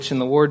in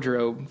the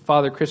wardrobe,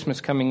 Father Christmas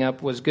coming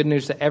up was good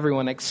news to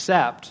everyone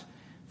except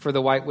for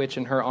the White Witch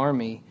and her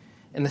army.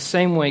 In the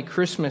same way,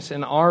 Christmas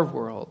in our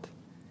world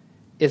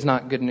is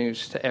not good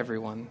news to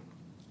everyone.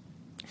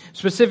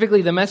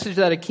 Specifically, the message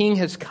that a king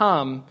has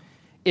come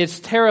is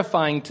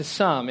terrifying to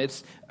some.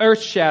 It's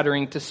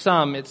earth-shattering to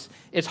some.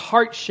 It's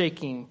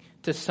heart-shaking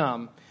to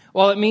some.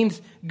 While it means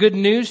good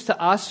news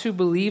to us who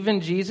believe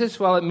in Jesus,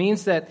 while it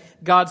means that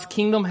God's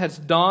kingdom has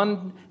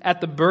dawned at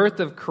the birth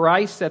of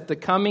Christ, at the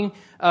coming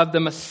of the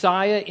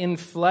Messiah in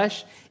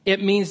flesh,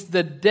 it means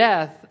the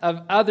death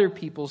of other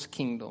people's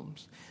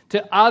kingdoms.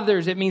 To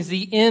others, it means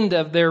the end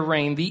of their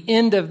reign, the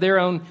end of their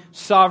own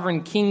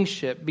sovereign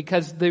kingship,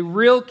 because the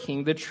real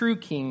king, the true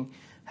king,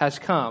 has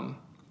come.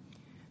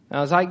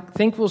 Now, as I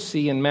think we'll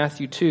see in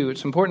Matthew 2,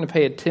 it's important to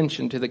pay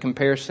attention to the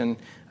comparison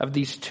of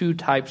these two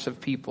types of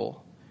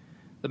people.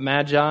 The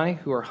Magi,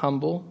 who are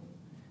humble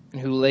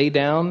and who lay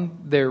down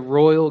their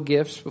royal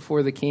gifts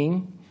before the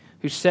king,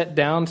 who set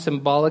down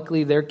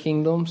symbolically their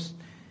kingdoms,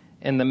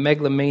 and the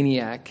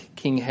megalomaniac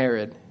King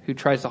Herod, who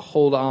tries to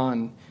hold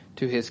on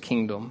to his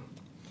kingdom.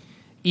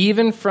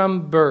 Even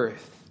from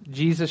birth,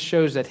 Jesus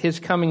shows that his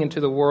coming into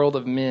the world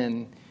of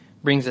men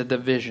brings a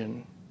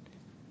division.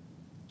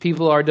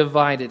 People are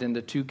divided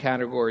into two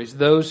categories: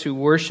 those who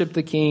worship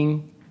the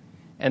king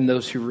and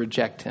those who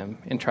reject him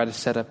and try to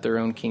set up their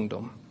own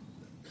kingdom.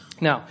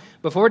 Now,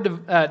 before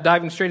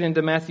diving straight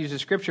into Matthew's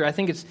scripture, I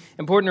think it's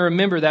important to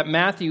remember that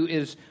Matthew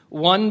is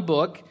one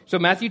book. So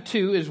Matthew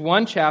 2 is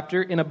one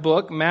chapter in a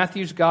book,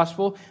 Matthew's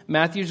gospel.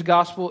 Matthew's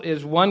gospel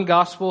is one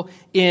gospel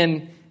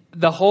in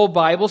the whole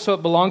Bible, so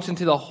it belongs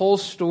into the whole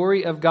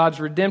story of God's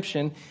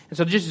redemption. And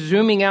so just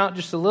zooming out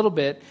just a little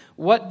bit,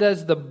 what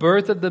does the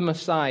birth of the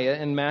Messiah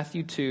in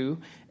Matthew 2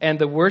 and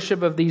the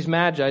worship of these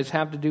Magi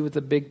have to do with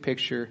the big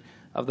picture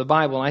of the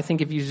Bible? And I think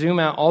if you zoom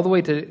out all the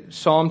way to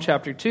Psalm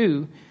chapter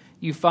 2,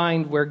 you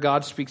find where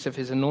God speaks of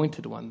his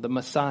anointed one, the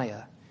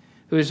Messiah,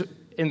 who is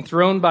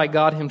enthroned by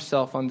God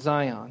himself on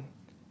Zion.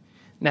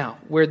 Now,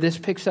 where this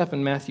picks up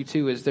in Matthew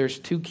 2 is there's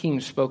two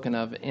kings spoken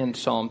of in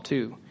Psalm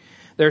 2.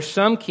 There are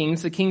some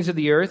kings, the kings of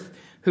the earth,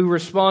 who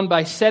respond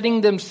by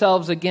setting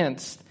themselves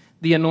against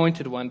the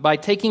anointed one, by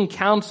taking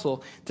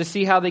counsel to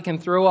see how they can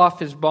throw off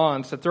his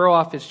bonds, to throw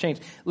off his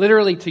chains,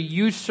 literally to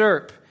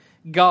usurp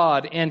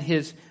God and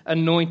his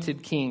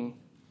anointed king.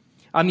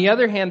 On the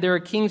other hand, there are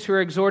kings who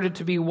are exhorted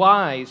to be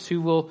wise, who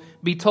will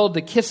be told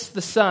to kiss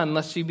the Son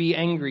lest he be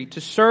angry,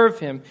 to serve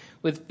him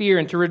with fear,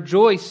 and to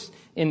rejoice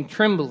in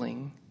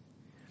trembling.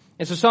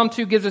 And so Psalm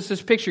 2 gives us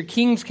this picture.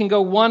 Kings can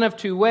go one of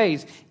two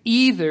ways.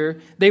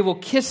 Either they will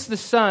kiss the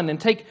Son and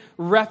take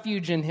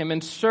refuge in him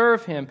and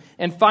serve him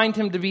and find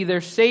him to be their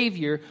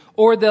Savior,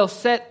 or they'll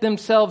set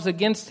themselves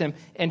against him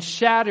and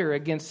shatter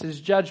against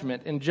his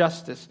judgment and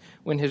justice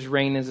when his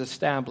reign is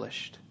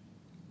established.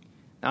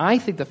 Now, I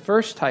think the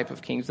first type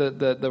of kings,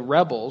 the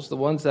rebels, the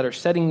ones that are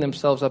setting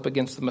themselves up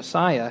against the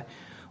Messiah,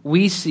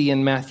 we see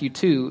in Matthew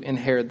 2 in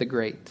Herod the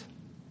Great.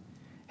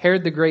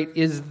 Herod the Great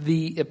is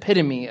the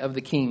epitome of the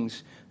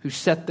kings who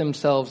set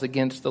themselves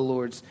against the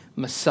Lord's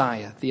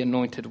Messiah, the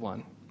anointed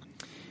one.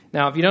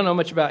 Now, if you don't know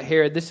much about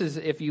Herod, this is,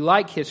 if you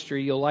like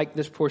history, you'll like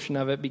this portion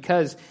of it,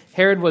 because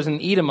Herod was an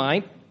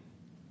Edomite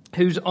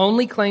whose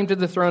only claim to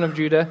the throne of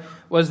Judah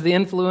was the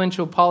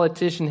influential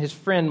politician, his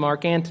friend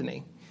Mark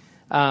Antony.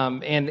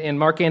 And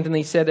Mark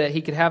Antony said that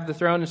he could have the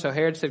throne, and so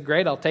Herod said,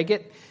 "Great, I'll take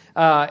it."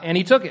 And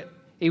he took it.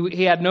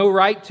 He had no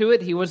right to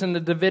it. He wasn't the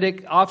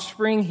Davidic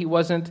offspring. He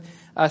wasn't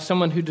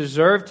someone who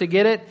deserved to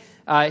get it.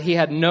 He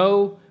had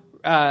no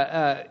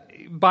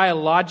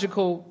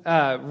biological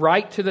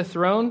right to the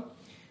throne.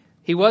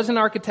 He was an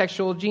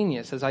architectural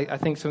genius, as I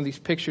think some of these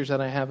pictures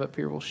that I have up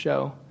here will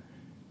show.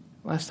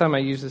 Last time I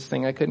used this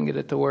thing, I couldn't get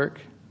it to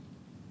work.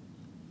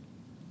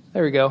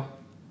 There we go.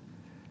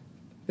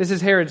 This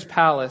is Herod's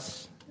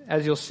palace.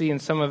 As you'll see in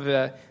some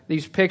of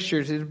these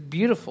pictures, it's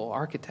beautiful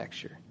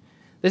architecture.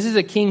 This is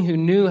a king who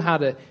knew how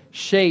to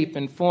shape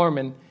and form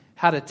and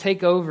how to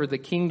take over the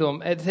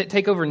kingdom,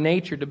 take over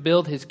nature to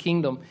build his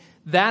kingdom.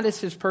 That is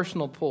his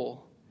personal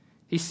pool.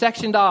 He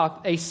sectioned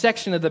off a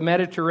section of the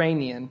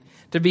Mediterranean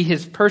to be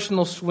his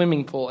personal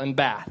swimming pool and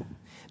bath.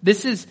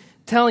 This is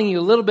telling you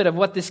a little bit of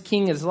what this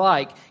king is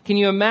like. Can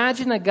you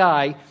imagine a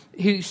guy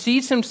who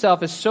sees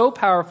himself as so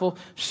powerful,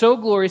 so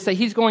glorious, that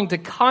he's going to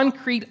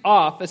concrete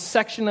off a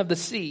section of the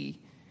sea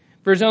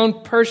for his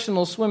own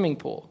personal swimming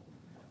pool?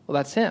 Well,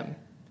 that's him.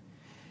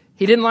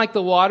 He didn't like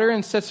the water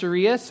in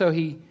Caesarea, so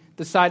he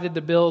decided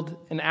to build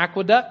an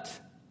aqueduct,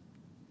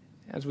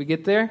 as we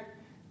get there,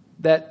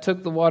 that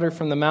took the water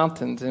from the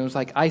mountains, and it was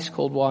like ice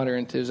cold water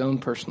into his own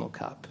personal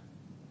cup.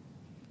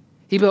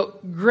 He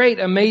built great,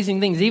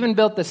 amazing things. He even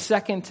built the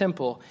second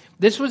temple.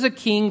 This was a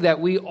king that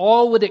we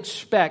all would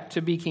expect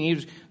to be king. He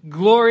was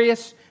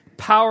glorious,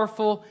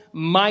 powerful,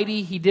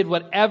 mighty. He did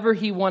whatever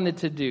he wanted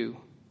to do.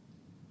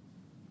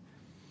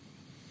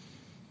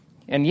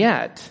 And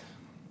yet,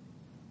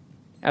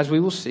 as we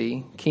will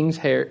see, King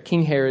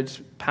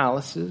Herod's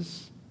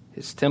palaces,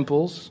 his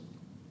temples,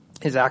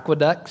 his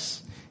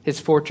aqueducts, his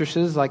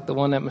fortresses like the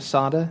one at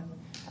Masada,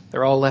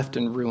 they're all left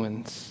in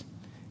ruins.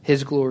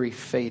 his glory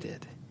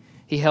faded.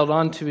 He held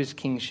on to his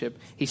kingship.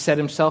 He set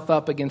himself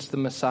up against the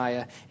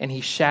Messiah, and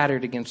he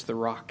shattered against the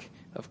rock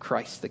of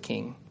Christ the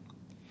King.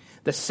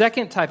 The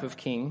second type of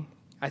king,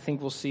 I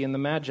think we'll see in the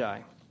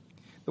Magi.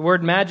 The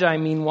word Magi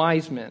mean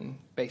wise men,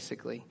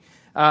 basically.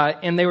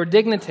 And they were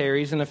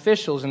dignitaries and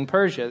officials in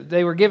Persia.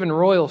 They were given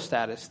royal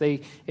status.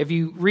 If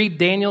you read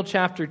Daniel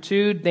chapter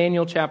 2,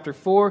 Daniel chapter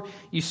 4,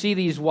 you see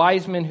these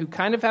wise men who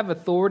kind of have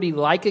authority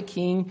like a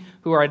king,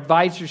 who are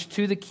advisors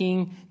to the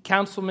king,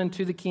 councilmen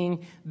to the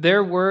king.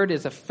 Their word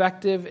is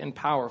effective and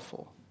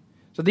powerful.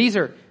 So these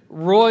are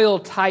royal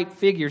type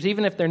figures.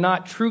 Even if they're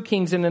not true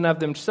kings in and of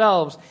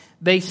themselves,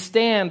 they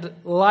stand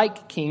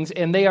like kings,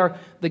 and they are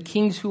the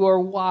kings who are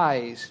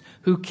wise,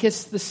 who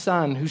kiss the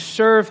Son, who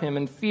serve him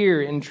in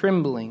fear and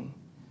trembling.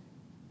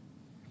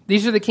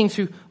 These are the kings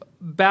who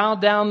bow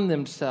down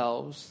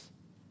themselves,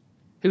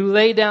 who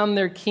lay down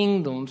their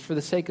kingdoms for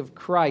the sake of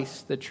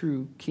Christ, the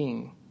true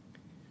King.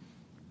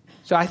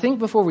 So I think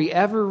before we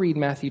ever read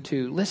Matthew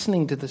 2,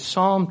 listening to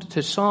Psalm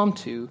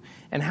 2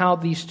 and how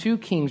these two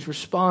kings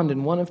respond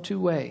in one of two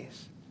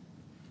ways.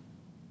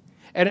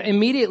 And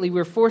immediately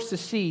we're forced to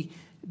see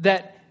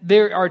that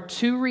there are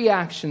two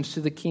reactions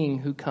to the king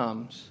who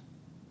comes.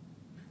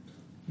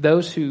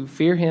 Those who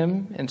fear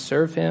him and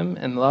serve him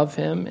and love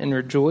him and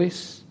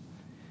rejoice,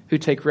 who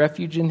take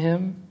refuge in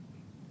him.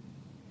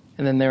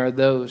 And then there are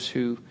those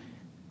who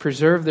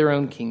preserve their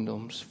own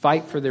kingdoms,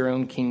 fight for their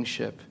own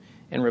kingship,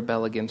 and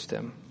rebel against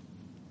him.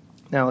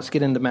 Now let's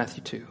get into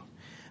Matthew 2.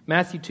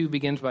 Matthew 2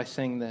 begins by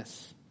saying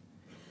this.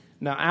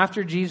 Now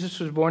after Jesus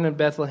was born in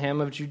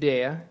Bethlehem of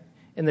Judea,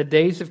 in the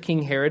days of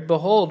King Herod,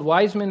 behold,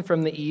 wise men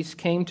from the east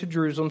came to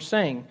Jerusalem,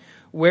 saying,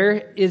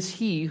 Where is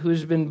he who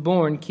has been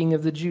born King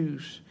of the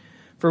Jews?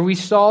 For we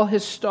saw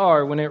his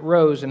star when it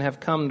rose and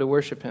have come to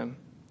worship him.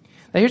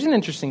 Now here's an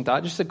interesting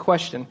thought, just a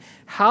question.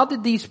 How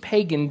did these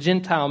pagan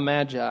Gentile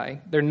magi,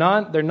 they're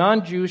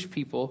non-Jewish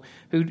people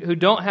who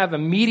don't have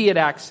immediate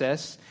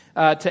access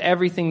to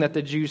everything that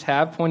the Jews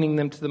have, pointing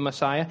them to the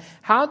Messiah,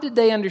 how did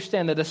they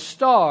understand that a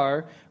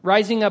star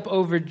rising up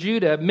over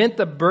Judah meant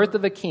the birth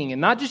of a king, and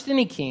not just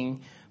any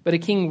king, but a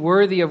king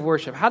worthy of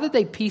worship? How did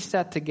they piece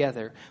that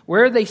together?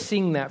 Where are they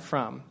seeing that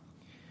from?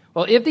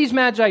 Well, if these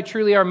magi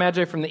truly are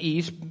magi from the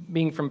east,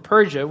 being from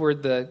Persia, where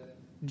the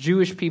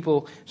Jewish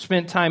people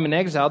spent time in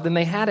exile, then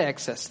they had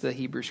access to the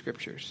Hebrew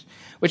Scriptures,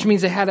 which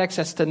means they had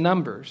access to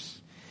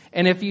Numbers.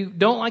 And if you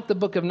don't like the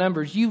book of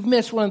Numbers, you've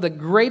missed one of the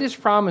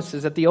greatest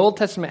promises that the Old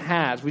Testament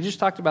has. We just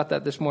talked about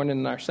that this morning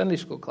in our Sunday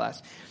school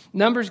class.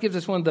 Numbers gives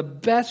us one of the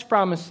best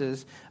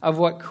promises of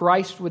what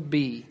Christ would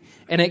be.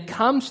 And it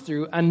comes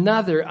through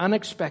another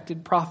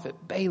unexpected prophet,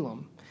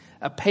 Balaam,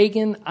 a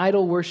pagan,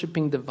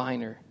 idol-worshiping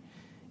diviner.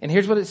 And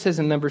here's what it says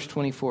in Numbers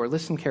 24.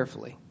 Listen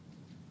carefully.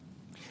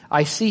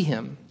 I see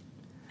him,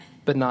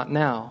 but not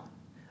now.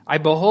 I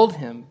behold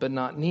him, but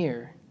not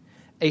near.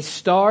 A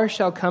star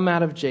shall come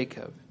out of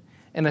Jacob,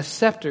 and a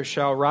scepter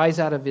shall rise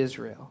out of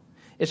Israel.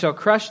 It shall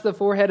crush the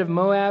forehead of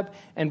Moab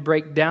and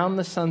break down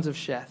the sons of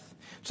Sheth.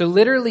 So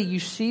literally you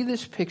see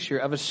this picture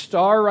of a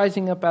star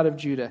rising up out of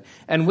Judah.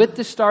 And with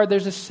the star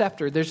there's a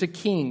scepter, there's a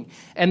king.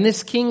 And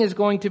this king is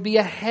going to be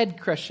a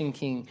head-crushing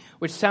king,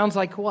 which sounds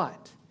like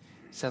what?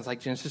 It sounds like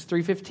Genesis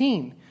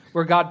 3:15,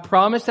 where God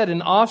promised that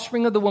an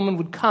offspring of the woman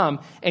would come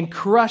and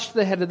crush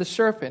the head of the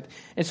serpent.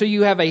 And so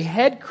you have a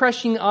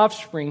head-crushing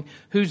offspring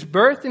whose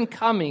birth and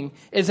coming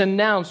is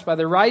announced by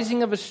the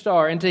rising of a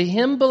star, and to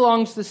him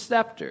belongs the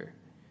scepter.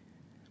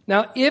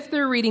 Now, if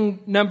they're reading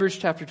Numbers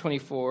chapter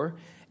 24,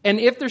 and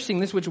if they're seeing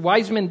this, which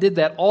wise men did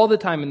that all the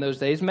time in those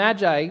days,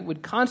 Magi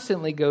would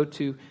constantly go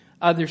to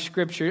other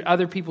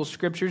people's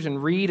scriptures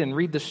and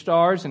read the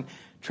stars and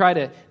try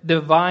to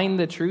divine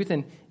the truth,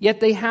 and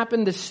yet they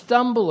happen to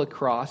stumble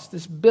across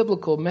this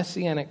biblical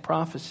messianic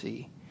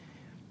prophecy.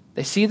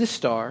 They see the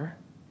star,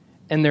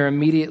 and they're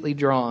immediately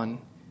drawn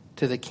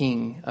to the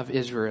King of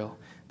Israel.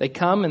 They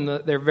come, and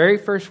their very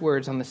first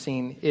words on the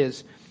scene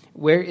is,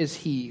 "Where is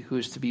he who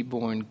is to be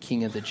born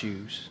King of the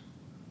Jews?"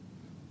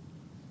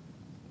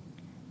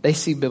 They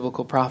see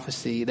biblical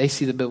prophecy. They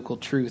see the biblical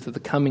truth of the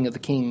coming of the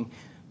King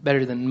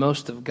better than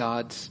most of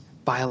God's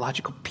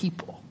biological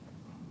people.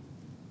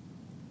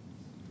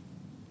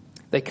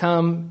 They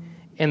come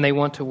and they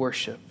want to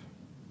worship.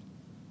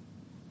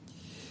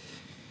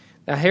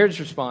 Now Herod's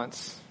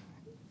response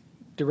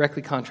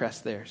directly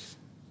contrasts theirs.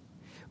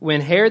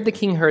 When Herod the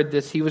king heard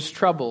this, he was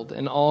troubled,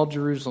 and all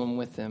Jerusalem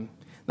with him.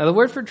 Now the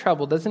word for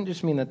trouble doesn't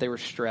just mean that they were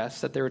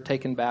stressed, that they were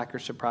taken back or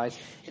surprised.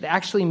 It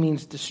actually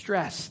means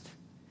distressed.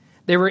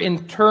 They were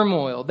in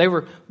turmoil. They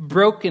were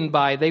broken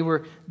by, they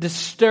were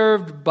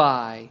disturbed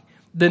by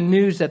the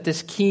news that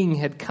this king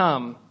had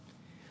come.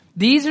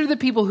 These are the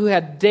people who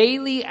had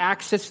daily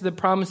access to the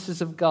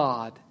promises of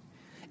God.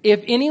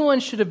 If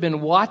anyone should have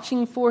been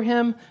watching for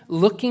him,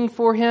 looking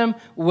for him,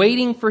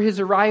 waiting for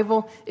his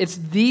arrival, it's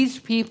these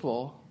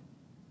people.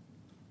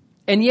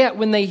 And yet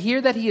when they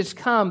hear that he has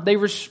come, they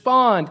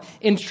respond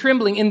in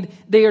trembling, and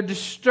they are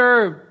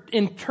disturbed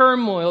in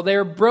turmoil. They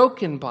are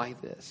broken by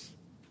this.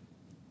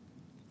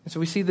 And so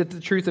we see that the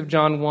truth of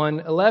John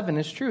 1:11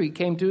 is true. He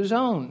came to his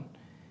own,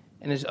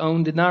 and his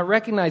own did not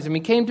recognize him.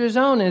 He came to his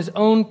own, and his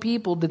own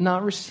people did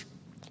not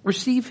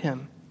receive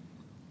him.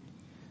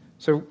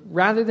 So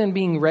rather than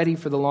being ready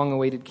for the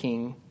long-awaited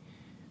king,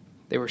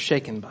 they were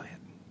shaken by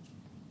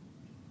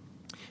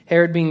it.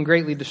 Herod, being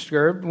greatly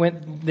disturbed,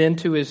 went then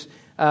to his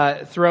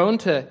throne,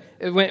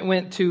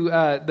 went to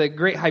the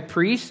great high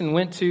priest and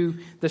went to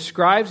the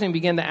scribes and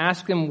began to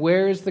ask them,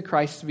 where is the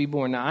Christ to be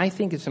born? Now, I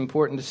think it's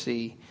important to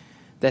see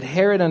that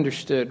Herod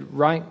understood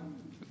right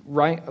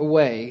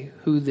away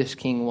who this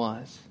king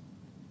was.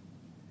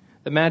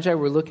 The Magi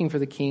were looking for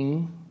the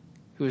king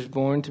who was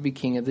born to be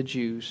king of the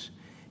Jews.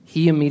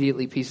 He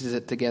immediately pieces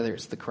it together.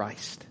 It's the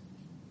Christ.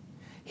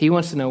 He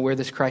wants to know where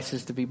this Christ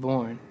is to be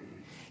born.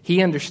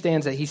 He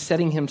understands that he's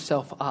setting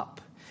himself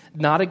up,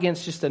 not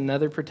against just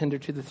another pretender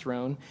to the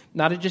throne,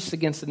 not just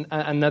against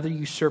another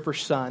usurper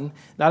son,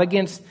 not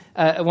against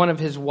one of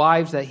his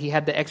wives that he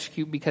had to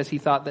execute because he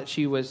thought that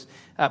she was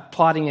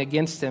plotting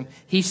against him.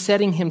 He's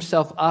setting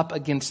himself up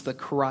against the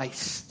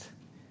Christ,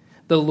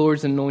 the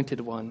Lord's anointed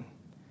one,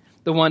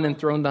 the one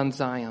enthroned on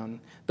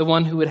Zion, the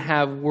one who would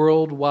have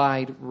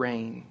worldwide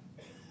reign.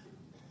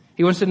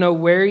 He wants to know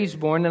where he's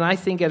born, and I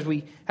think as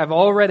we have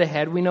all read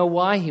ahead, we know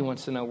why he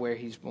wants to know where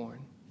he's born.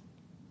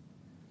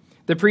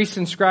 The priests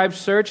and scribes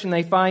search, and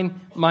they find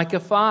Micah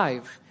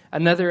 5,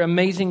 another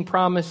amazing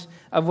promise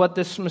of what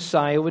this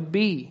Messiah would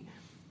be.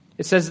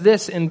 It says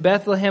this, in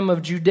Bethlehem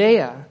of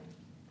Judea,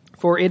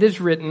 for it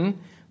is written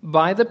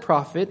by the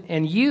prophet,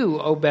 and you,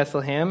 O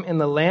Bethlehem, in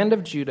the land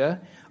of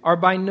Judah, are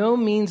by no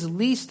means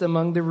least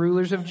among the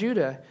rulers of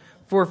Judah,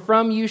 for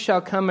from you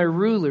shall come a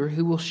ruler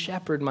who will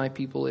shepherd my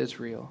people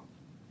Israel.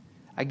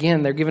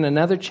 Again, they're given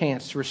another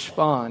chance to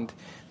respond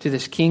to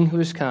this king who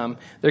has come.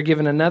 They're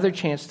given another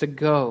chance to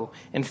go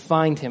and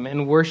find him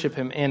and worship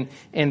him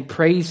and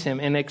praise him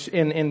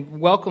and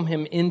welcome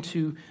him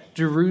into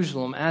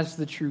Jerusalem as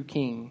the true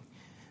king.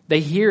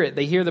 They hear it.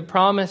 They hear the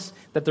promise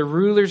that the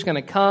ruler's going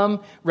to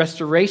come.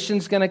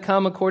 Restoration's going to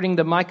come according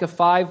to Micah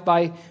 5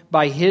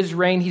 by his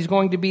reign. He's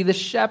going to be the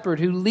shepherd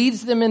who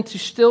leads them into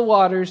still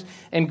waters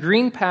and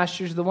green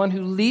pastures, the one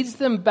who leads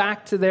them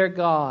back to their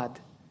God.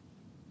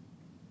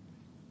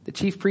 The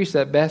chief priests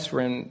at best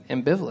were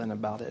ambivalent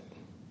about it.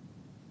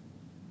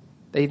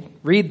 They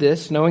read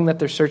this knowing that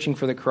they're searching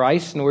for the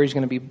Christ and where he's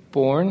going to be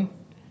born,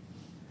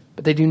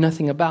 but they do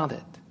nothing about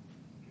it.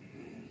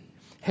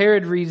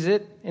 Herod reads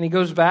it and he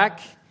goes back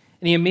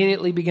and he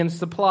immediately begins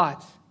to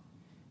plot.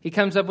 He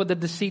comes up with a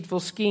deceitful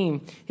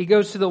scheme. He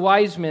goes to the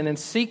wise men and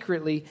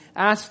secretly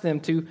asks them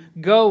to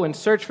go and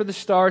search for the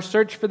star,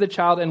 search for the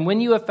child, and when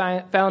you have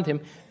found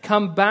him,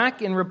 come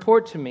back and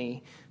report to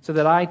me so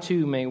that I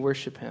too may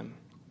worship him.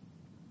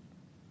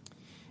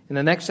 In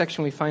the next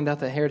section, we find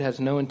out that Herod has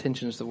no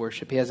intentions to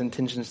worship. He has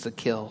intentions to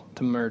kill,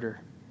 to murder.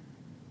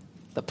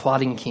 The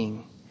plotting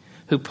king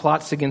who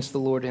plots against the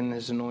Lord and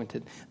his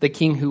anointed. The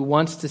king who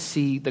wants to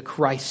see the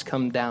Christ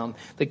come down.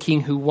 The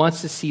king who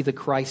wants to see the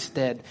Christ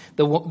dead.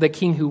 The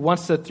king who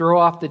wants to throw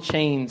off the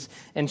chains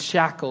and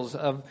shackles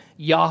of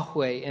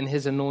Yahweh and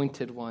his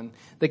anointed one.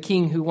 The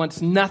king who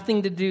wants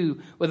nothing to do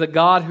with a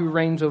God who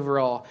reigns over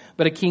all,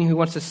 but a king who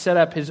wants to set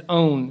up his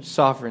own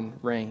sovereign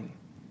reign.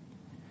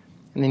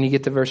 And then you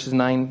get to verses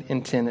 9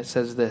 and 10. It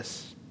says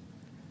this.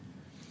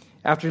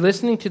 After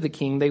listening to the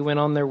king, they went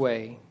on their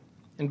way.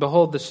 And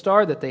behold, the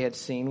star that they had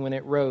seen when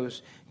it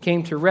rose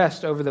came to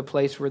rest over the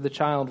place where the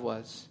child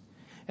was.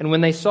 And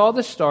when they saw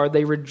the star,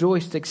 they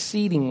rejoiced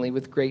exceedingly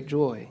with great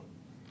joy.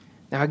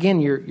 Now again,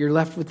 you're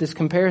left with this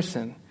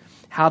comparison.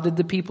 How did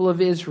the people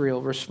of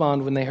Israel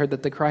respond when they heard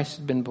that the Christ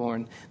had been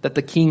born, that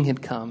the king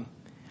had come?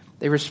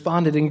 They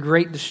responded in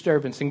great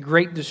disturbance and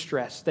great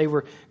distress. They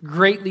were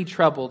greatly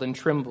troubled and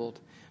trembled.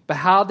 But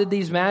how did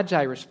these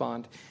magi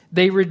respond?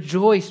 They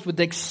rejoiced with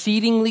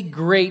exceedingly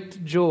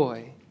great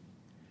joy,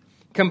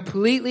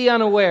 completely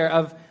unaware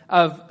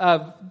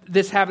of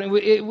this happening.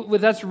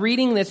 With us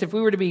reading this, if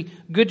we were to be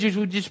good Jews,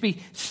 we'd just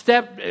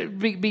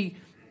be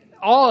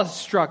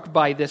awestruck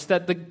by this,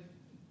 that the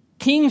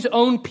king's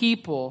own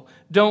people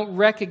don't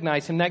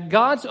recognize him, that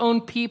God's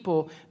own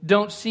people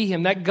don't see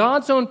him, that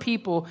God's own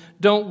people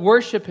don't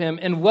worship him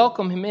and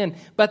welcome him in.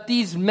 But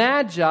these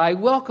magi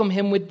welcome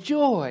him with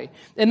joy.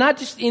 And not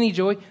just any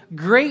joy,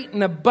 great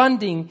and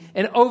abundant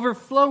and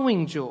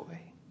overflowing joy.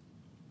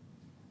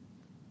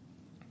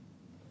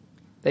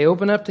 They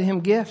open up to him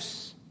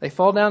gifts. They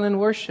fall down in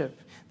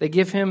worship. They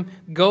give him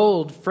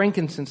gold,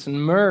 frankincense,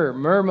 and myrrh.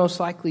 Myrrh most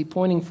likely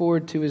pointing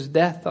forward to his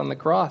death on the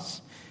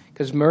cross,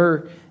 because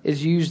myrrh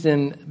is used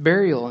in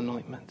burial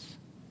anointments.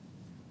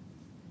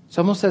 It's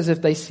almost as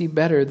if they see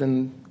better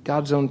than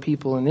God's own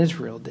people in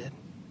Israel did.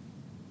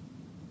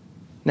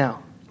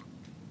 Now,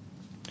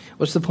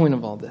 what's the point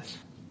of all this?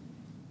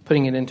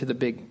 Putting it into the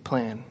big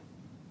plan.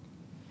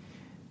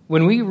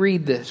 When we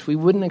read this, we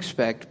wouldn't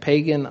expect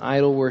pagan,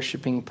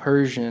 idol-worshiping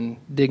Persian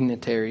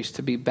dignitaries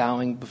to be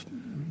bowing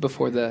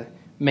before the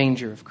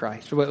manger of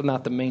Christ. Well,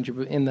 not the manger,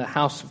 but in the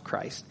house of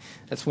Christ.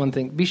 That's one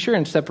thing. Be sure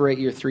and separate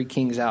your three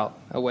kings out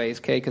a ways,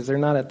 okay? Because they're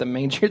not at the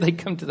manger. They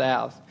come to the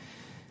house.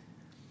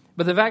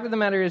 But the fact of the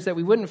matter is that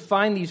we wouldn't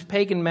find these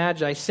pagan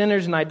magi,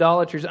 sinners and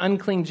idolaters,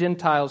 unclean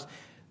Gentiles,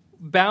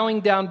 bowing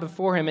down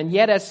before him. And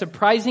yet, as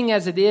surprising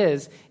as it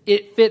is,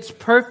 it fits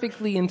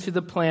perfectly into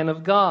the plan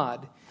of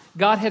God.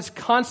 God has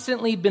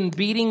constantly been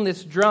beating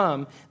this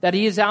drum that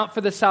he is out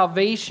for the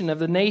salvation of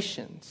the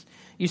nations.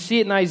 You see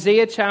it in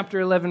Isaiah chapter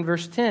 11,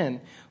 verse 10,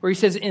 where he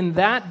says, "In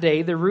that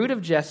day, the root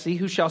of Jesse,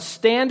 who shall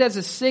stand as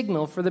a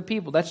signal for the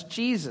people," that's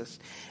Jesus,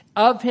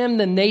 "of him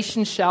the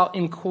nations shall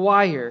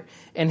inquire,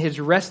 and his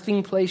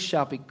resting place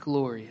shall be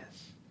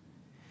glorious."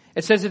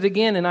 It says it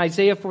again in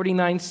Isaiah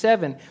 49,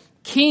 7,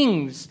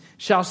 "Kings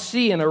shall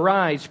see and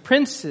arise,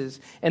 princes,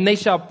 and they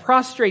shall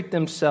prostrate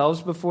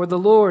themselves before the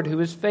Lord who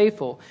is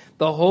faithful,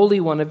 the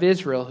Holy One of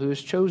Israel who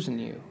has chosen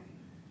you."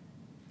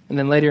 And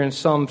then later in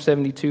Psalm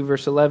 72,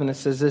 verse 11, it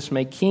says this,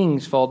 "May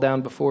kings fall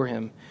down before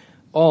him,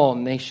 all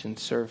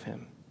nations serve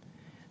him."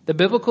 The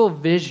biblical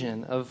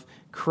vision of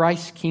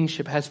Christ's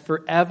kingship has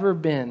forever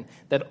been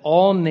that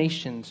all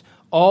nations,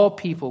 all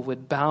people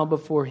would bow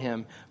before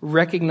him,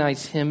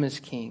 recognize him as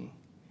king.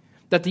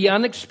 That the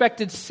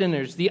unexpected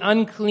sinners, the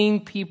unclean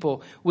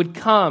people would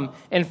come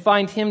and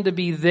find him to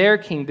be their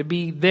king, to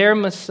be their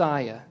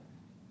Messiah.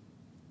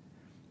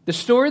 The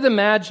story of the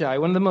Magi,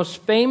 one of the most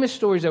famous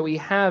stories that we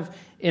have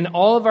in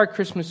all of our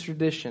Christmas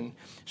tradition,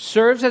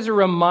 serves as a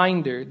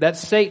reminder that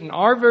Satan,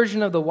 our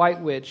version of the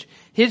White Witch,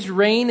 his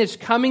reign is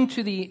coming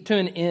to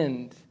an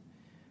end.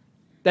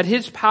 That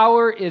his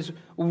power is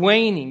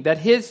waning, that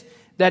his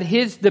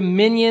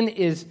dominion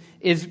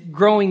is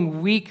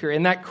growing weaker,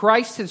 and that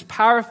Christ is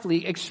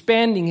powerfully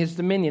expanding his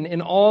dominion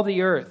in all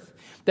the earth.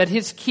 That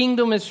his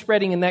kingdom is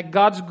spreading, and that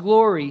God's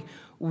glory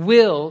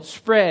will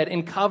spread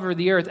and cover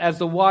the earth as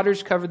the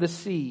waters cover the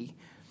sea.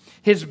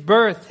 His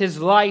birth, his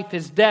life,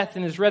 his death,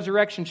 and his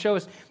resurrection show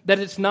us that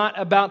it's not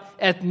about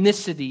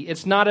ethnicity.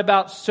 It's not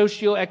about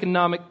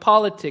socioeconomic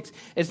politics.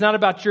 It's not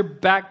about your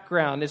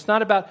background. It's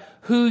not about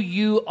who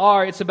you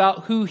are. It's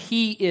about who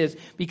he is,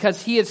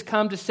 because he has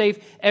come to save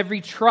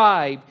every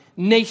tribe,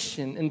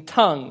 nation, and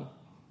tongue.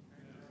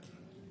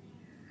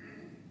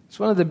 It's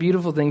one of the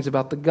beautiful things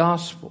about the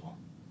gospel.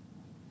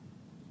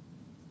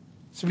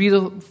 It's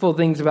beautiful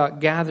things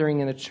about gathering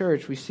in a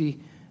church. We see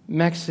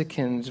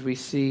Mexicans, we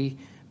see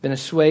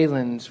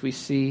Venezuelans, we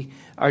see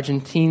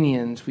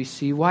Argentinians, we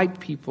see white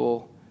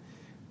people.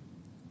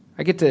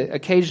 I get to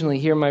occasionally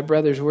hear my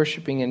brothers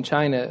worshiping in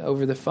China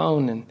over the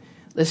phone and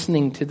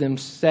listening to them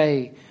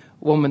say,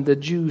 "Woman, the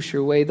Jew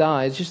sure way da."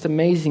 It's just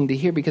amazing to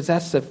hear, because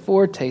that's the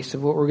foretaste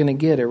of what we're going to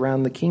get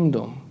around the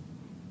kingdom.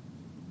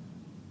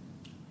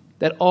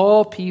 That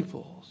all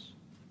peoples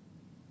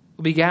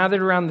will be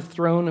gathered around the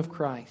throne of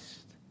Christ.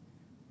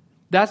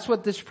 That's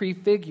what this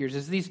prefigures,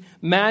 as these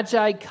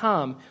magi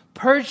come,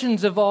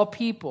 Persians of all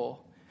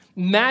people,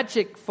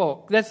 magic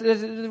folk. That's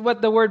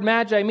what the word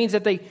magi means,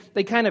 that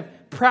they kind of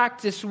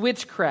practice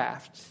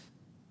witchcraft.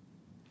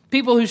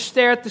 People who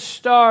stare at the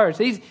stars.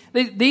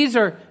 These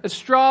are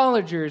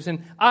astrologers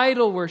and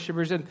idol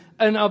worshipers. And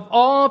of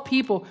all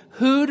people,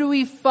 who do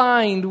we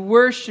find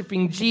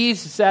worshiping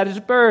Jesus at his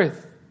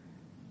birth?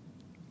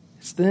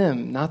 It's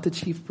them, not the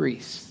chief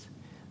priests,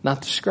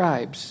 not the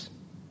scribes.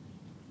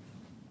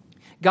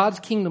 God's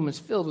kingdom is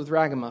filled with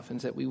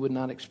ragamuffins that we would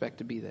not expect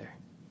to be there.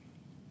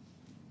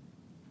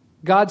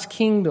 God's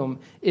kingdom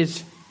is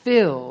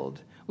filled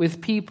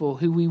with people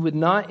who we would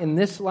not in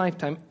this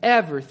lifetime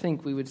ever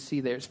think we would see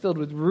there. It's filled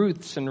with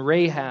Ruths and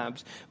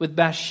Rahabs, with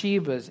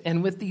Bathshebas,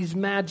 and with these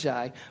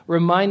magi,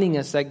 reminding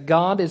us that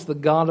God is the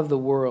God of the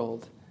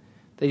world,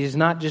 that he is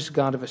not just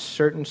God of a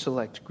certain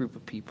select group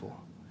of people,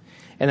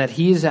 and that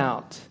he is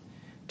out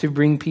to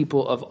bring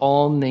people of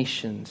all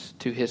nations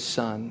to his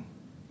Son.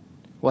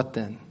 What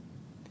then?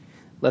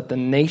 Let the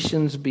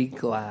nations be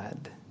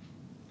glad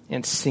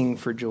and sing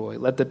for joy.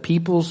 Let the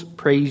peoples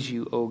praise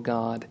you, O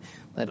God.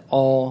 Let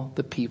all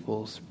the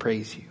peoples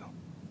praise you.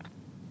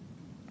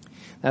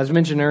 As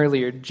mentioned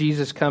earlier,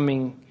 Jesus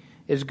coming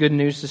is good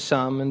news to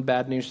some and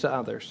bad news to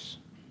others.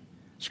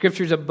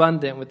 Scripture is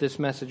abundant with this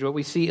message. What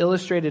we see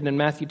illustrated in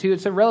Matthew 2,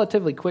 it's a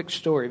relatively quick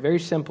story, very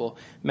simple.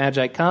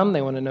 Magi come,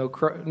 they want to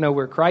know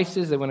where Christ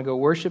is, they want to go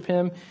worship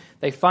him.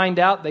 They find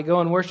out, they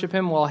go and worship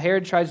him while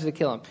Herod tries to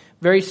kill him.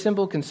 Very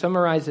simple, can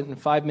summarize it in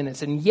 5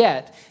 minutes. And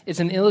yet, it's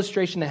an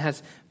illustration that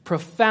has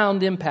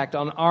profound impact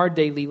on our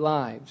daily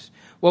lives.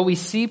 What we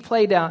see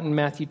played out in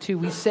Matthew 2,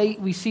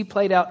 we see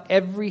played out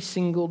every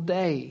single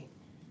day.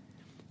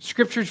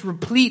 Scripture's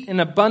replete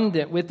and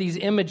abundant with these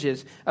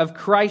images of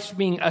Christ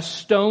being a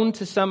stone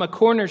to some, a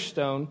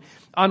cornerstone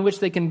on which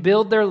they can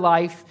build their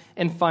life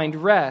and find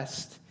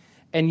rest,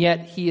 and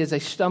yet he is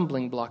a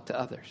stumbling block to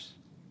others.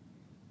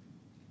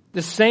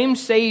 The same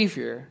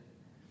Savior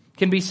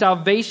can be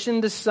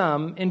salvation to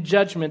some and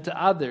judgment to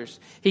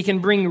others. He can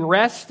bring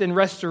rest and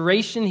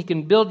restoration. He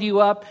can build you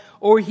up,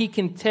 or he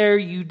can tear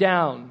you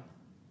down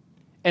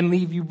and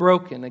leave you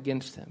broken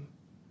against him.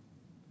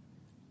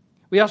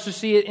 We also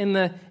see it in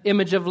the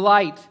image of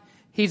light.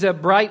 He's a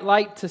bright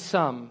light to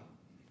some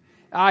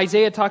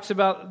Isaiah talks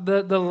about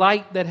the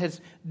light that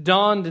has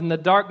dawned in the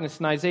darkness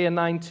in Isaiah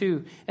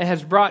 9:2 and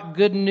has brought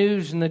good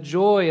news and the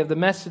joy of the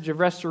message of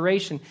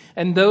restoration.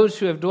 And those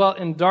who have dwelt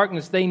in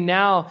darkness, they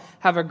now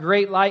have a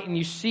great light. And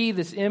you see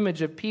this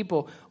image of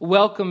people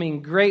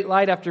welcoming great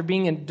light after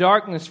being in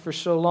darkness for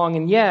so long.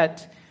 And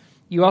yet,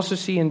 you also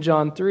see in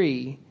John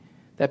 3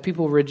 that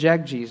people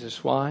reject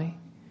Jesus. Why?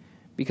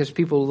 Because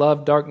people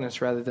love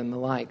darkness rather than the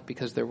light,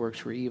 because their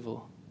works were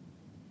evil.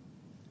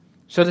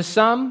 So to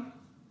some,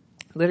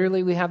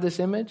 literally we have this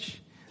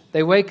image.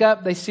 They wake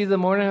up, they see the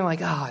morning, and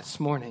they're like, it's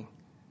morning.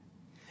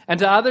 And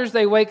to others,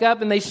 they wake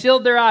up and they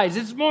shield their eyes.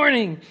 It's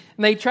morning.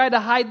 And they try to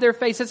hide their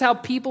face. That's how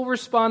people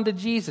respond to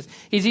Jesus.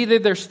 He's either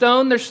their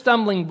stone, their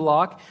stumbling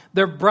block,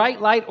 their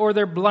bright light, or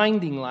their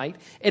blinding light.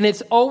 And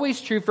it's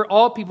always true for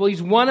all people.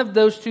 He's one of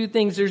those two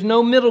things. There's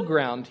no middle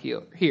ground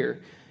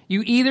here.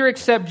 You either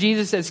accept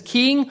Jesus as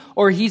king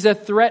or he's a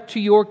threat to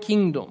your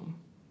kingdom.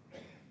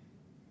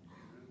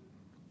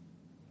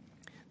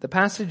 The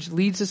passage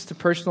leads us to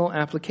personal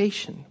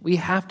application. We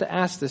have to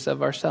ask this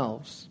of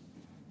ourselves.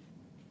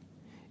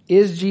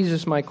 Is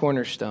Jesus my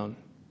cornerstone?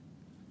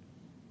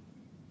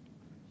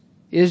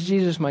 Is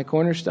Jesus my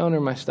cornerstone or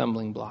my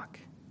stumbling block?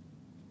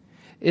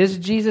 Is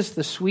Jesus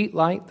the sweet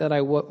light that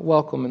I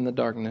welcome in the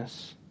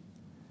darkness?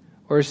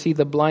 Or is he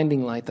the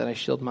blinding light that I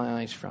shield my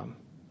eyes from?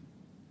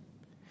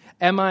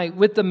 Am I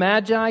with the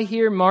Magi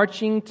here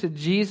marching to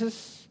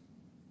Jesus?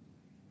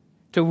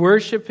 To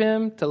worship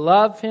him, to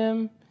love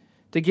him,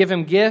 to give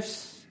him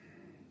gifts?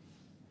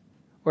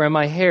 Or am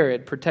I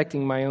Herod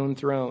protecting my own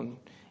throne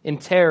in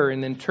terror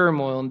and in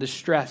turmoil and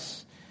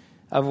distress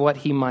of what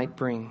he might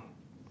bring?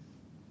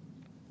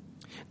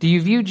 Do you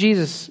view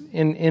Jesus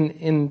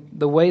in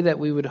the way that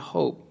we would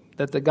hope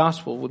that the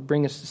gospel would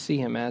bring us to see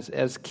him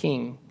as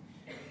king?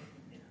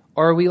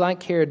 Or are we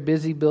like Herod,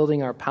 busy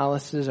building our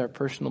palaces, our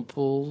personal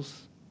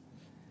pools,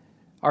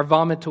 our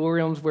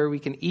vomitoriums where we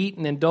can eat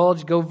and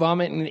indulge, go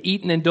vomit and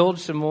eat and indulge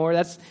some more?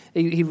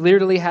 He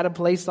literally had a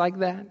place like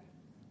that.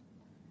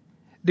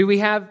 Do we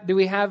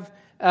have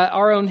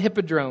our own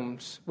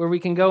hippodromes where we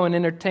can go and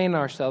entertain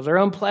ourselves, our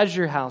own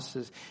pleasure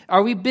houses?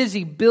 Are we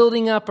busy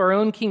building up our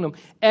own kingdom,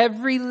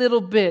 every little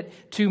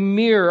bit to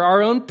mirror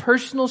our own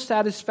personal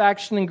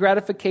satisfaction and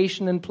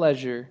gratification and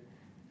pleasure?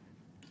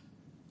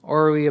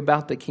 Or are we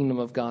about the kingdom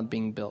of God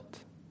being built?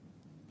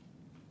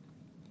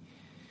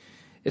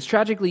 It's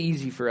tragically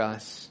easy for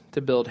us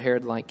to build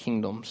Herod-like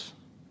kingdoms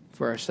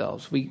for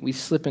ourselves. We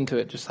slip into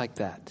it just like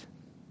that.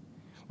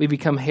 We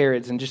become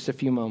Herods in just a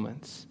few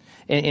moments.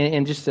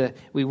 And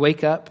we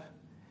wake up,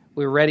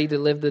 we're ready to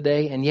live the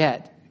day, and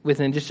yet,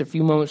 within just a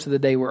few moments of the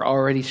day, we're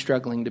already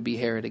struggling to be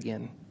Herod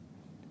again.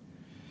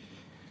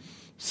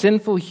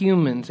 Sinful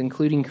humans,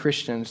 including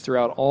Christians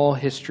throughout all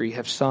history,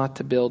 have sought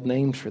to build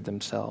names for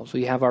themselves.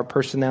 We have our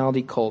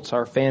personality cults,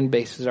 our fan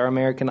bases, our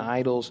American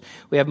idols.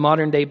 We have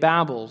modern-day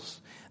Babels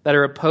that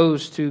are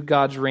opposed to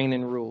God's reign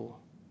and rule.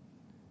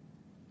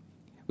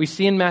 We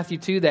see in Matthew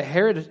 2 that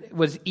Herod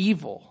was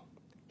evil.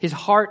 His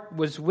heart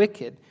was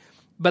wicked,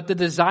 but the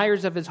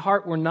desires of his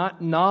heart were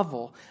not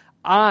novel.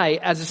 I,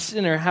 as a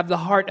sinner, have the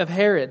heart of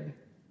Herod.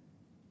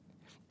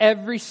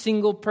 Every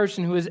single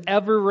person who has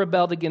ever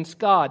rebelled against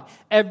God,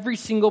 every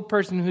single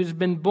person who has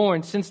been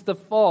born since the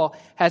fall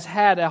has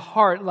had a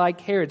heart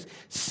like Herod's,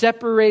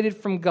 separated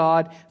from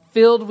God,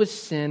 filled with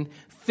sin,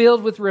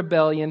 filled with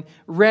rebellion,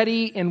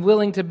 ready and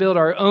willing to build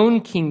our own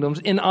kingdoms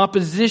in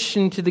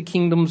opposition to the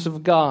kingdoms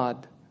of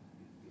God.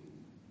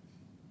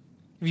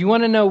 If you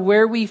want to know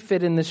where we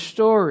fit in this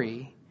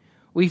story,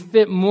 we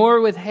fit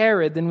more with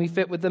Herod than we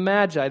fit with the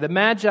Magi. The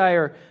Magi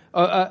are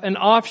an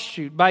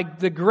offshoot by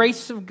the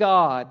grace of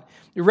God,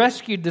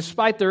 rescued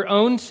despite their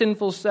own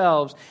sinful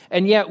selves,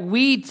 and yet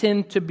we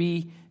tend to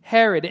be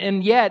Herod.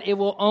 And yet it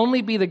will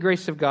only be the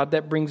grace of God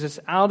that brings us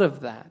out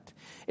of that.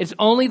 It's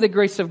only the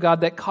grace of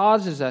God that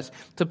causes us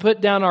to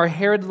put down our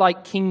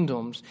Herod-like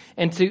kingdoms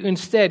and to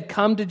instead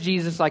come to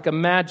Jesus like a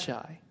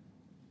Magi,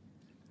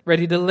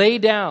 ready to lay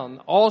down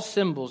all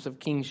symbols of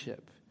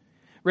kingship,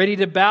 ready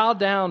to bow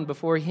down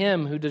before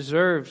him who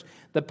deserves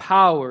the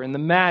power and the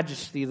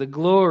majesty, the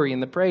glory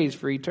and the praise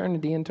for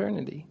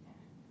eternity.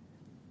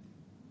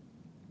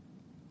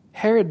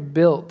 Herod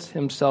built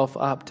himself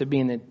up to be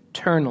an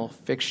eternal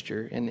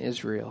fixture in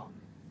Israel.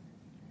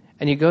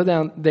 And you go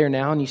down there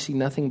now and you see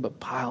nothing but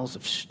piles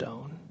of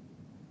stone.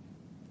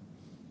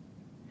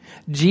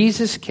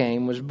 Jesus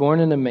came, was born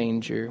in a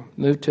manger,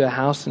 moved to a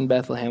house in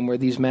Bethlehem where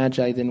these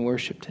Magi then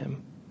worshipped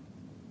him.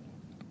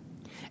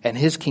 And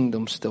his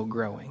kingdom's still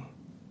growing.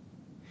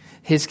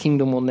 His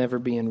kingdom will never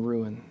be in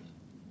ruin.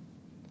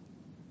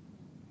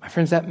 My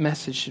friends, that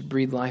message should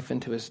breathe life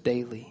into us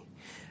daily.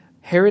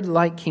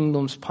 Herod-like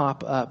kingdoms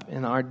pop up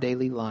in our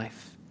daily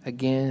life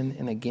again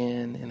and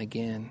again and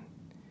again.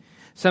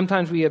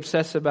 Sometimes we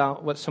obsess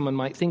about what someone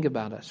might think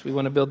about us. We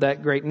want to build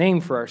that great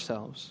name for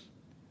ourselves.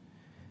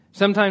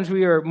 Sometimes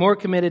we are more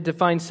committed to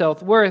find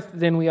self-worth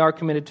than we are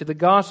committed to the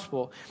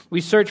gospel. We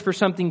search for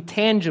something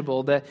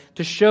tangible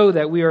to show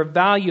that we are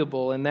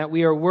valuable and that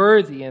we are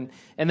worthy and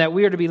that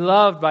we are to be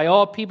loved by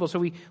all people.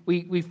 So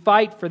we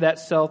fight for that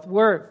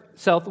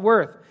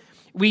self-worth.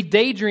 We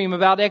daydream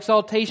about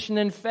exaltation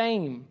and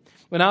fame.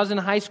 When I was in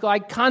high school, I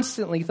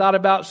constantly thought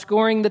about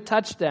scoring the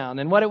touchdown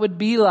and what it would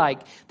be like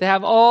to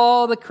have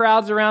all the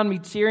crowds around me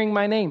cheering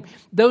my name.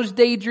 Those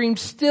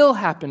daydreams still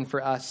happen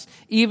for us,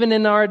 even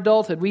in our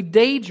adulthood. We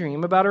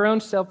daydream about our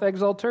own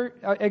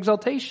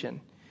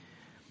self-exaltation.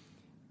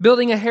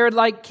 Building a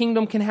Herod-like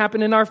kingdom can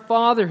happen in our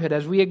fatherhood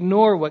as we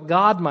ignore what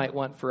God might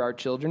want for our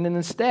children and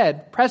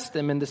instead press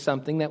them into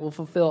something that will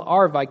fulfill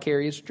our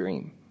vicarious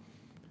dream.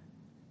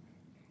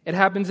 It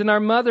happens in our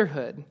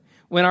motherhood.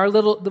 When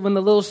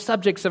the little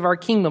subjects of our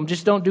kingdom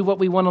just don't do what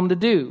we want them to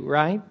do,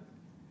 right?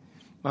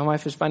 My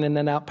wife is finding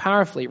that out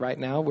powerfully right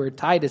now, where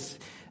Titus,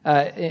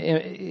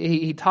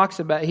 he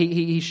talks about,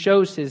 he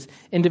shows his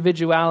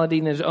individuality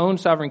in his own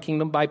sovereign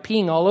kingdom by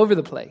peeing all over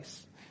the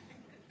place.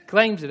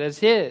 Claims it as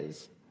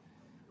his.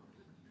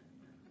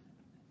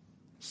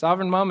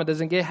 Sovereign mama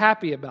doesn't get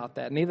happy about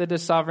that. Neither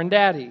does sovereign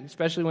daddy,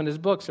 especially when his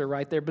books are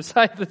right there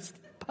beside this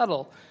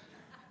puddle.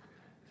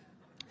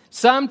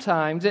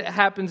 Sometimes it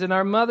happens in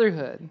our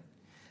motherhood.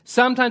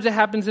 Sometimes it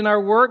happens in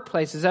our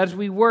workplaces as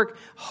we work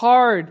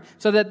hard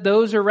so that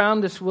those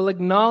around us will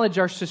acknowledge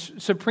our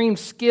supreme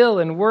skill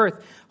and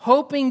worth,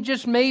 hoping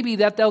just maybe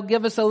that they'll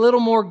give us a little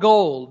more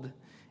gold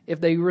if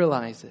they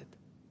realize it.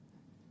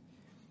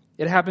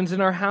 It happens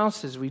in our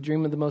houses. We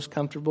dream of the most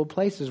comfortable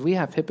places. We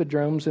have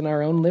hippodromes in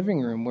our own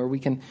living room where we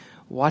can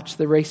watch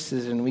the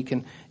races and we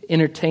can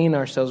entertain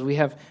ourselves. We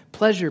have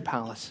pleasure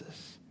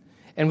palaces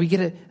and we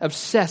get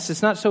obsessed.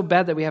 It's not so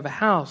bad that we have a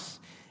house.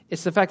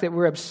 It's the fact that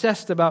we're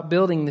obsessed about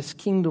building this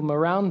kingdom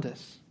around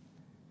us.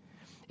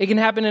 It can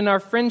happen in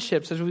our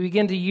friendships as we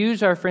begin to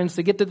use our friends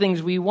to get the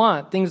things we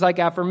want, things like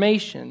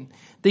affirmation,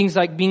 things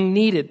like being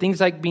needed,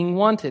 things like being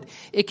wanted.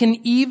 It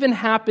can even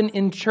happen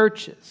in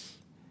churches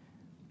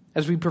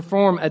as we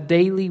perform a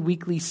daily,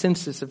 weekly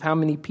census of how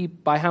many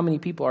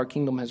people our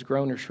kingdom has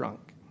grown or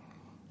shrunk.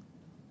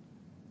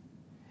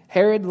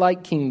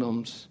 Herod-like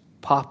kingdoms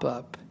pop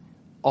up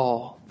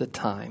all the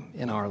time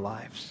in our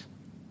lives.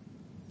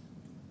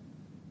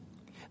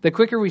 The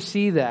quicker we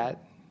see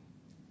that,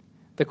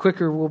 the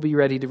quicker we'll be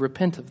ready to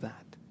repent of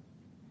that.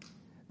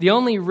 The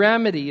only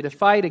remedy to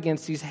fight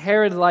against these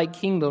Herod-like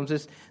kingdoms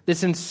is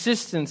this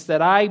insistence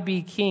that I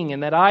be king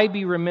and that I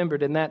be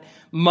remembered and that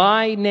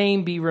my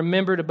name be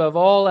remembered above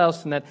all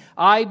else and that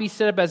I be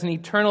set up as an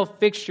eternal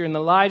fixture in the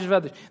lives of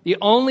others. The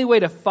only way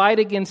to fight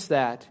against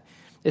that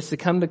is to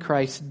come to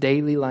Christ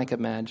daily like a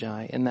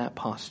magi in that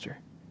posture.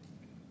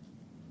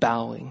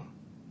 Bowing.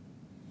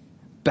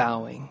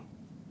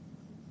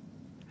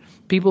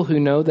 People who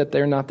know that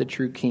they're not the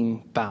true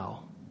king bow.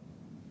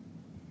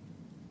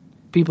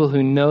 People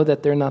who know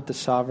that they're not the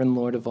sovereign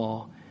Lord of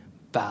all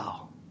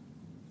bow.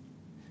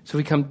 So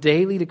we come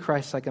daily to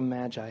Christ like a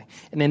magi.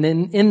 And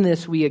then in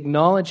this, we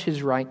acknowledge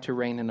his right to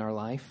reign in our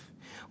life.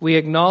 We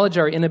acknowledge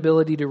our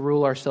inability to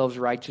rule ourselves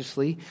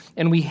righteously.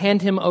 And we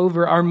hand him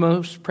over our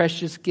most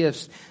precious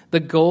gifts, the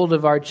gold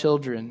of our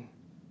children.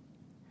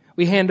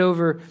 We hand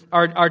over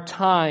our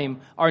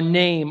time, our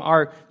name,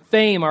 our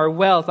fame, our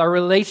wealth, our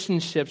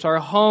relationships, our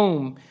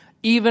home,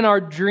 even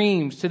our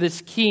dreams to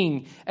this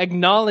king,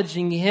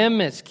 acknowledging him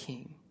as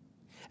king,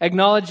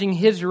 acknowledging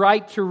his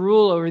right to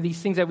rule over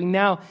these things that we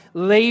now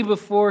lay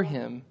before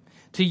him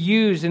to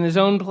use in his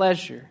own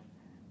pleasure.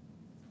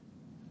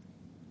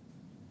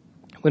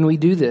 When we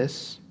do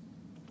this,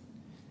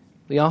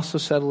 we also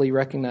subtly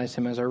recognize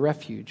him as our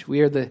refuge.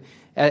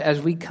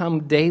 As we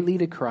come daily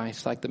to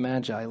Christ like the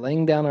Magi,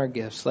 laying down our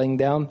gifts, laying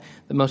down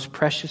the most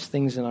precious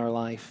things in our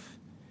life,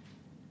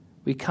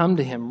 we come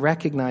to him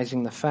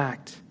recognizing the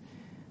fact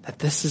that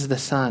this is the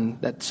Son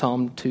that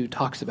Psalm 2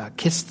 talks about.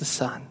 Kiss the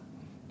Son.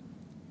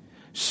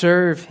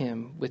 Serve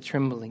him with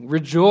trembling.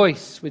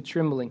 Rejoice with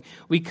trembling.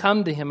 We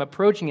come to him,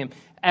 approaching him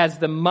as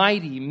the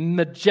mighty,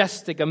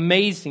 majestic,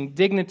 amazing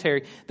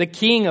dignitary, the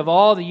King of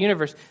all the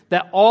universe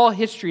that all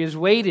history has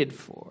waited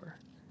for.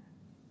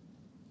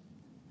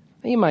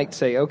 You might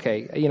say,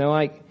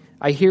 okay,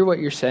 I hear what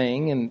you're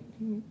saying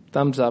and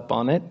thumbs up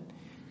on it.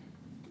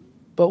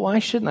 But why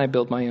shouldn't I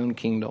build my own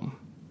kingdom?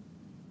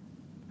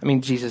 I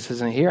mean, Jesus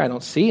isn't here. I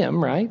don't see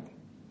him, right?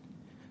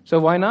 So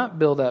why not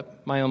build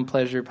up my own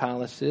pleasure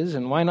palaces?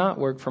 And why not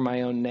work for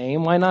my own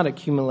name? Why not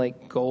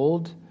accumulate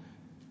gold?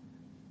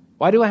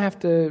 Why do I have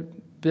to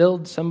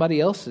build somebody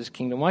else's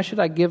kingdom? Why should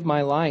I give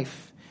my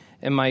life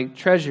and my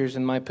treasures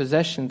and my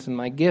possessions and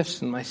my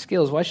gifts and my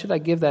skills? Why should I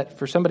give that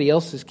for somebody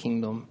else's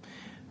kingdom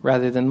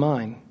rather than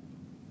mine?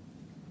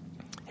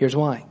 Here's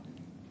why.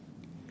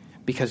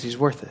 Because he's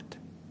worth it.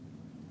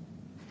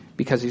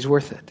 Because he's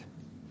worth it.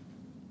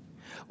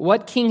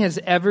 What king has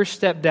ever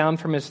stepped down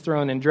from his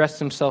throne and dressed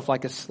himself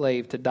like a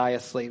slave to die a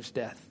slave's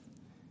death?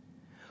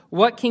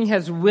 What king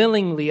has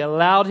willingly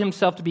allowed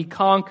himself to be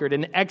conquered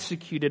and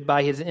executed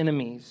by his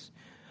enemies?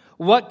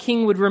 What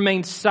king would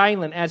remain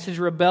silent as his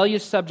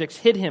rebellious subjects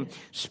hit him,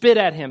 spit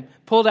at him,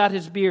 pulled out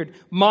his beard,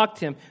 mocked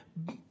him,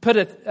 put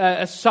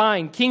a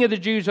sign, King of the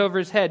Jews, over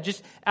his head,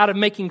 just out of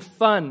making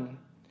fun?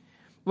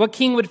 What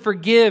king would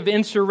forgive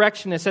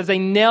insurrectionists as they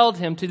nailed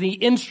him to the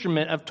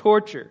instrument of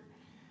torture?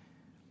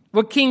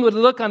 What king would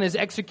look on his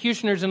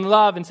executioners in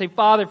love and say,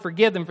 Father,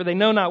 forgive them, for they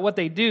know not what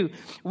they do?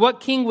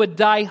 What king would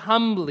die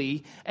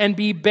humbly and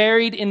be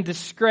buried in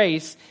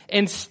disgrace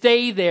and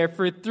stay there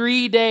for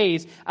 3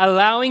 days,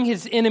 allowing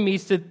his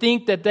enemies to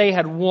think that they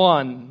had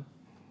won?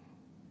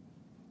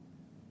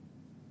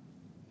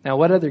 Now,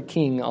 what other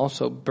king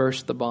also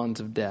burst the bonds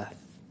of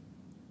death,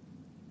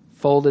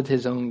 folded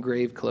his own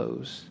grave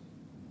clothes,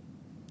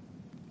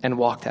 and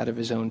walked out of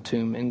his own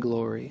tomb in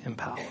glory and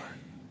power?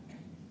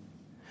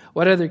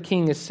 What other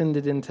king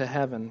ascended into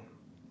heaven,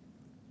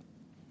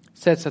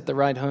 sits at the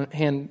right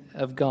hand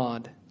of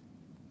God,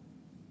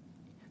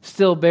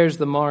 still bears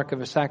the mark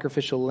of a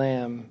sacrificial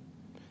lamb,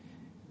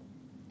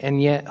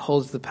 and yet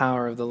holds the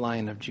power of the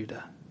Lion of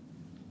Judah?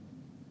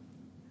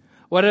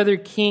 What other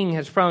king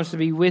has promised to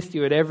be with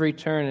you at every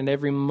turn and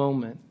every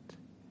moment,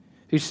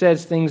 who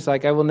says things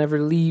like, I will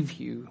never leave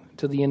you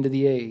till the end of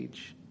the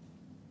age?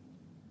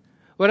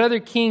 What other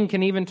king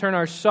can even turn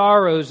our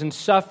sorrows and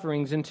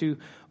sufferings into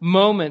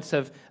moments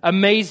of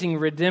amazing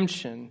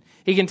redemption?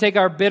 He can take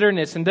our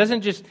bitterness and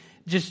doesn't just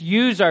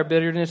use our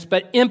bitterness,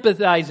 but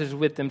empathizes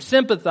with them,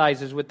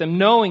 sympathizes with them,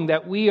 knowing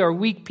that we are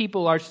weak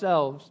people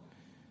ourselves.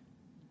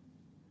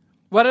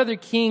 What other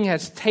king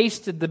has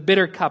tasted the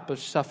bitter cup of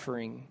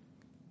suffering,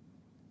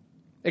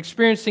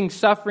 experiencing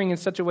suffering in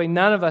such a way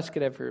none of us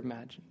could ever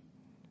imagine?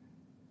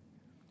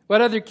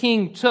 What other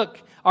king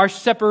took our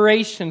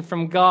separation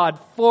from God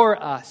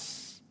for us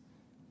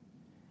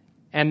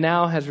and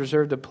now has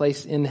reserved a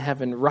place in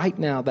heaven right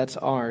now that's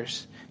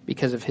ours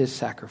because of his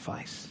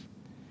sacrifice?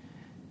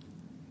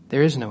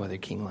 There is no other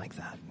king like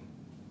that.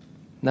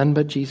 None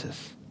but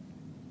Jesus.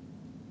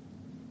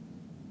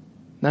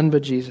 None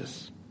but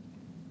Jesus.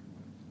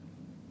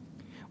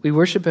 We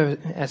worship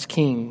as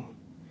king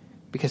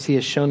because he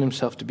has shown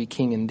himself to be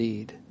king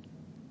indeed.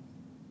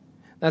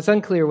 Now, it's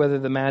unclear whether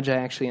the Magi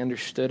actually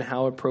understood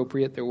how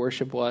appropriate their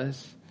worship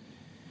was.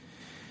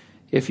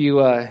 If you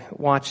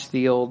watch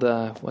the old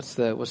what's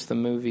the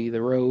movie,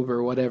 The Robe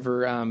or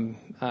whatever?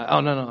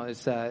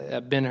 It's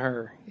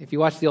Ben-Hur. If you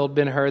watch the old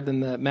Ben-Hur, then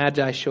the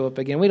Magi show up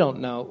again. We don't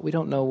know. We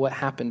don't know what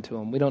happened to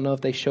them. We don't know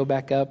if they show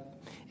back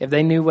up. If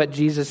they knew what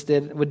Jesus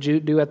would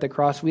do at the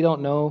cross, we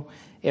don't know.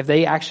 If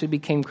they actually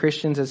became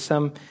Christians, as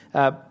some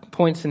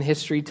points in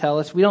history tell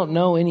us, we don't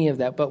know any of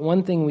that. But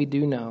one thing we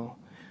do know,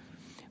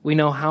 we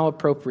know how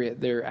appropriate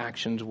their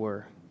actions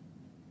were.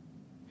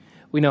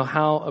 We know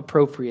how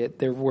appropriate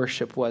their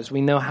worship was.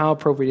 We know how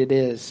appropriate it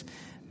is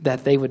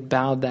that they would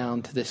bow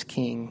down to this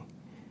king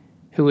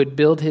who would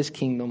build his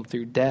kingdom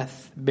through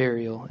death,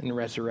 burial, and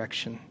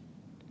resurrection.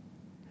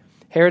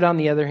 Herod, on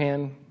the other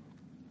hand,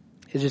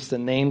 is just a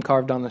name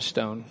carved on a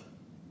stone.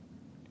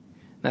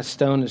 That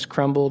stone is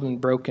crumbled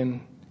and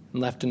broken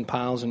and left in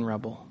piles and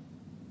rubble.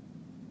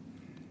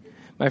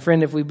 My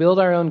friend, if we build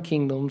our own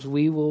kingdoms,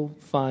 we will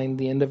find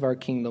the end of our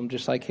kingdom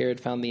just like Herod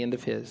found the end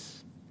of his.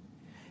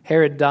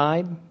 Herod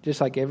died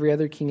just like every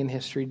other king in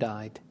history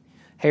died.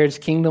 Herod's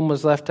kingdom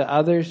was left to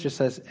others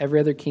just as every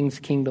other king's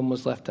kingdom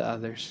was left to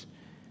others.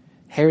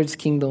 Herod's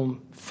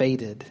kingdom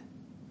faded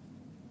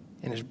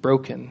and is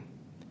broken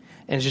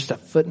and is just a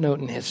footnote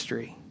in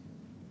history.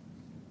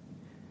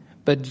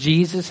 But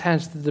Jesus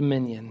has the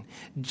dominion.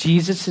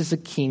 Jesus is a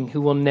king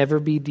who will never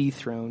be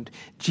dethroned.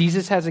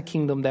 Jesus has a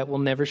kingdom that will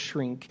never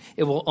shrink.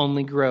 It will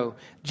only grow.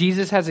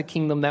 Jesus has a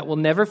kingdom that will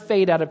never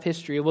fade out of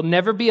history. It will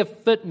never be a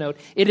footnote.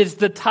 It is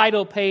the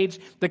title page,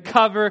 the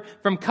cover,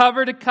 from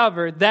cover to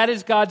cover. That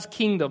is God's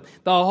kingdom.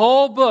 The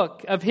whole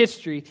book of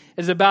history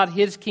is about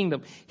his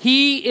kingdom.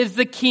 He is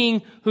the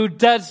king who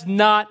does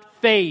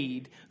not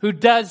fade, who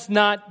does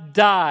not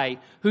die,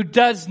 who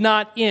does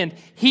not end.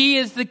 He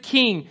is the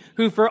king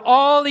who for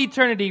all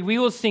eternity we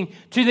will sing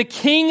to the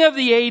King of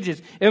the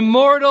ages,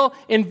 immortal,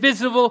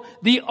 invisible,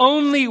 the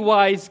only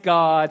wise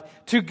God.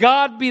 To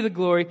God be the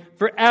glory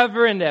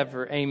forever and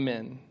ever.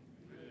 Amen.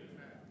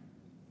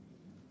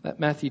 Let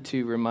Matthew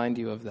 2 remind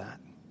you of that.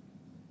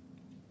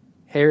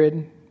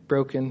 Herod,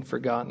 broken,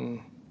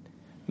 forgotten,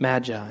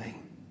 Magi,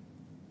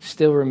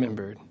 still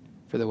remembered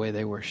for the way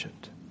they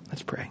worshiped.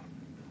 Let's pray.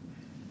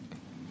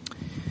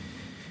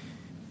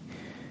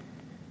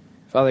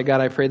 Father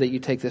God, I pray that you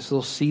take this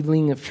little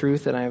seedling of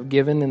truth that I have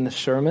given in the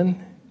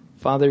sermon.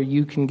 Father,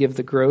 you can give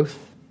the growth.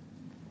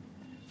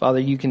 Father,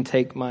 you can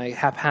take my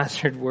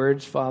haphazard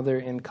words, Father,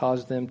 and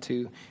cause them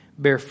to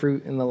bear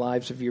fruit in the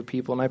lives of your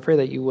people. And I pray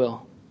that you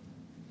will.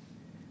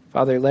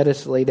 Father, let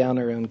us lay down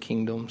our own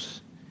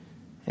kingdoms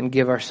and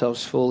give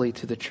ourselves fully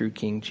to the true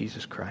King,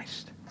 Jesus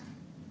Christ.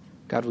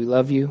 God, we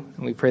love you,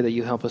 and we pray that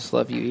you help us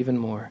love you even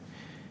more.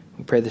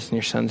 We pray this in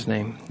your Son's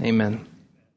name. Amen.